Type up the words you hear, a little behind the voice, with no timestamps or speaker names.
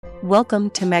Welcome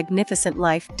to Magnificent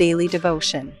Life Daily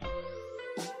Devotion.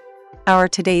 Our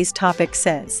today's topic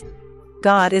says,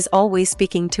 God is always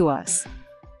speaking to us.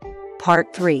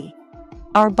 Part 3.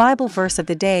 Our Bible verse of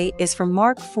the day is from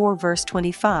Mark 4 verse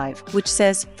 25, which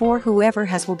says, "For whoever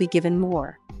has will be given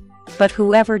more. But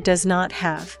whoever does not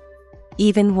have,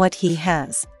 even what he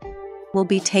has, will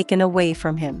be taken away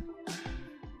from him."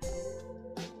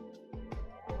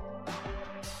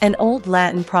 An old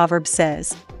Latin proverb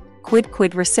says,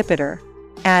 quid recipitur,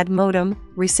 ad modum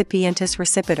recipientis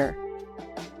recipitur.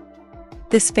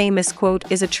 This famous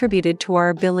quote is attributed to our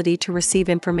ability to receive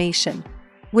information,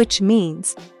 which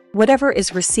means, whatever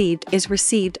is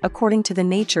received according to the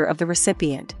nature of the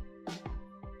recipient.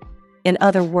 In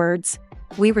other words,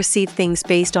 we receive things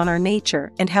based on our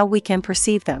nature and how we can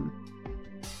perceive them.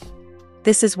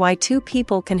 This is why two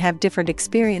people can have different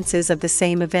experiences of the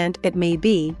same event. It may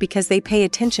be because they pay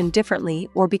attention differently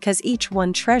or because each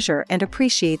one treasures and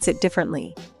appreciates it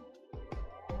differently.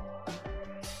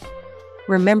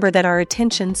 Remember that our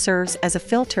attention serves as a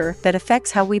filter that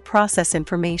affects how we process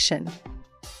information.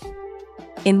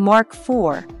 In Mark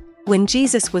 4, when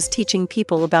Jesus was teaching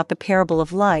people about the parable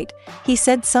of light, he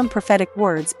said some prophetic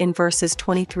words in verses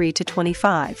 23 to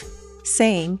 25,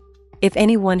 saying, "If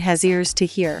anyone has ears to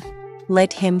hear,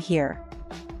 let him hear."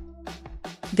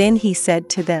 Then he said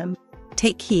to them,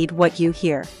 "Take heed what you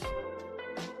hear.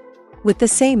 With the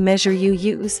same measure you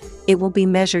use, it will be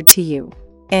measured to you,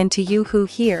 and to you who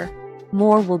hear,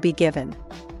 more will be given.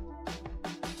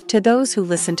 To those who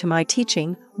listen to my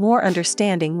teaching, more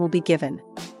understanding will be given.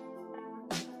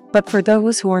 But for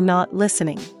those who are not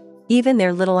listening, even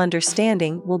their little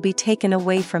understanding will be taken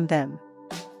away from them."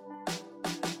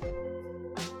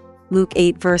 Luke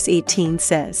 8 verse 18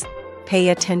 says, "Pay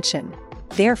attention,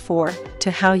 therefore,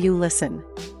 to how you listen.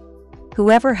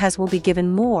 Whoever has will be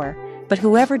given more, but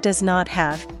whoever does not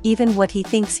have, even what he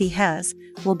thinks he has,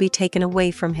 will be taken away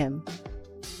from him."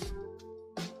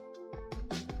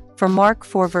 From Mark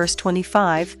 4 verse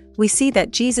 25, we see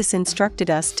that Jesus instructed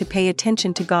us to pay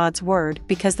attention to God's word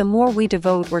because the more we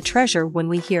devote or treasure when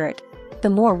we hear it, the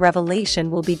more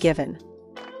revelation will be given.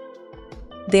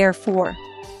 Therefore,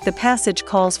 the passage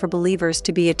calls for believers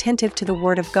to be attentive to the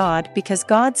Word of God because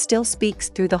God still speaks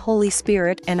through the Holy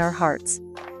Spirit and our hearts.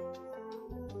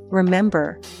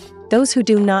 Remember, those who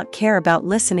do not care about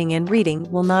listening and reading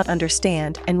will not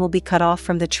understand and will be cut off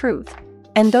from the truth,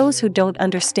 and those who don't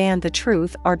understand the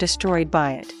truth are destroyed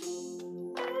by it.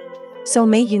 So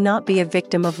may you not be a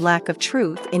victim of lack of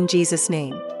truth in Jesus'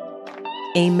 name.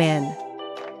 Amen.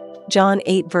 John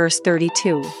 8 verse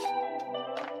 32.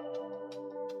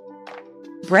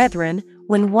 Brethren,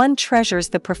 when one treasures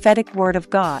the prophetic word of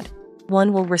God,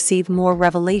 one will receive more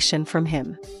revelation from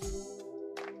him.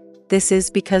 This is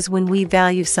because when we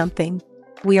value something,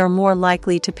 we are more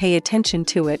likely to pay attention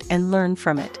to it and learn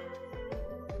from it.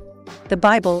 The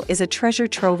Bible is a treasure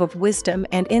trove of wisdom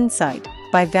and insight.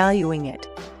 By valuing it,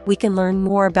 we can learn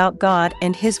more about God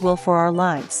and His will for our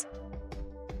lives.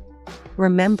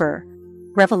 Remember,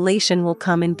 revelation will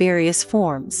come in various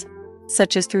forms,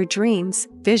 such as through dreams,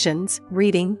 visions,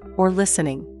 reading, or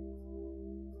listening.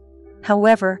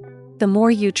 However, the more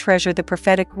you treasure the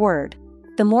prophetic word,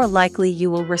 the more likely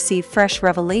you will receive fresh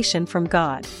revelation from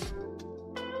God.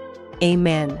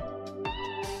 Amen.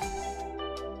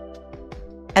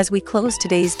 As we close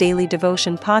today's daily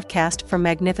devotion podcast from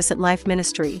Magnificent Life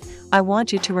Ministry, I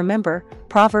want you to remember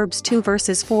Proverbs 2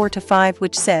 verses 4 to 5,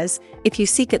 which says, "If you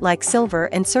seek it like silver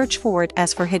and search for it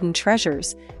as for hidden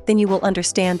treasures, then you will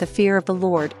understand the fear of the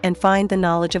Lord and find the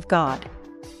knowledge of God."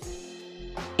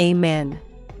 Amen.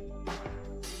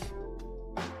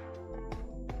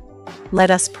 Let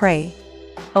us pray.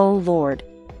 O Lord,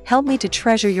 help me to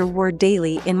treasure your word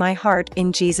daily in my heart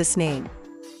in Jesus' name.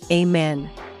 Amen.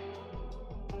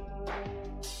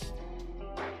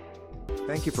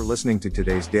 Thank you for listening to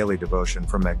today's daily devotion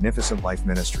from Magnificent Life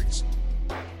Ministries.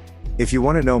 If you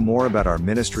want to know more about our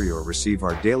ministry or receive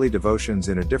our daily devotions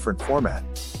in a different format,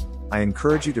 I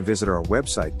encourage you to visit our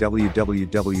website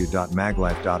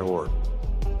www.maglife.org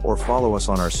or follow us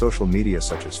on our social media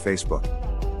such as Facebook,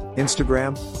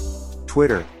 Instagram,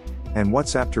 Twitter, and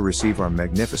WhatsApp to receive our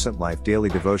Magnificent Life daily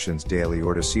devotions daily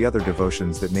or to see other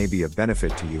devotions that may be of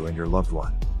benefit to you and your loved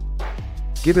one.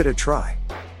 Give it a try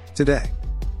today.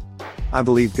 I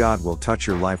believe God will touch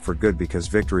your life for good because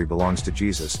victory belongs to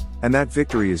Jesus, and that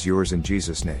victory is yours in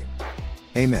Jesus' name.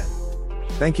 Amen.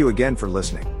 Thank you again for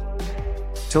listening.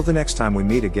 Till the next time we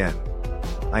meet again,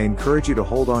 I encourage you to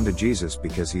hold on to Jesus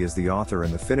because He is the author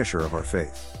and the finisher of our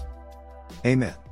faith. Amen.